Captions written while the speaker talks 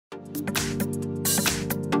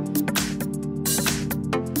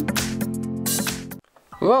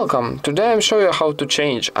Welcome! Today I'm showing you how to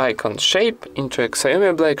change icon shape into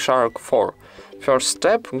XIAOMI Black Shark 4. First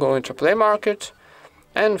step, go into Play Market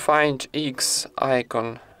and find X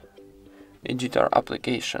icon editor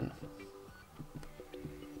application.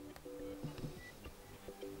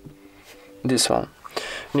 This one.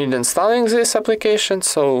 Need installing this application,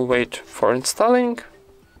 so wait for installing.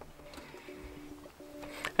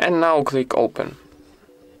 And now click open.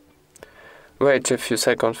 Wait a few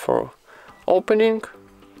seconds for opening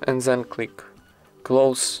and then click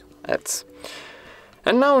close ads.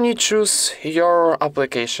 And now need to choose your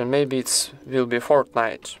application. Maybe it will be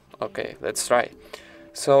Fortnite. Okay, let's try.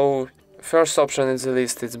 So first option in the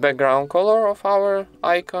list is background color of our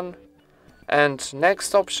icon, and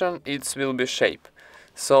next option it will be shape.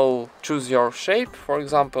 So choose your shape, for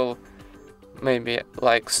example maybe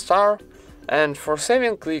like star, and for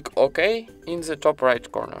saving click OK in the top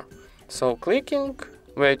right corner. So clicking,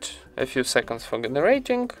 wait a few seconds for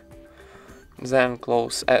generating, then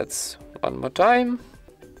close ads one more time,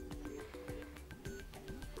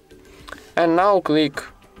 and now click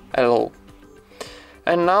allow.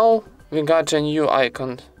 And now we got a new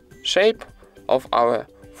icon shape of our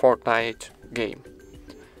Fortnite game.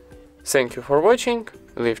 Thank you for watching,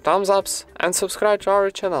 leave thumbs ups and subscribe to our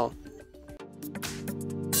channel.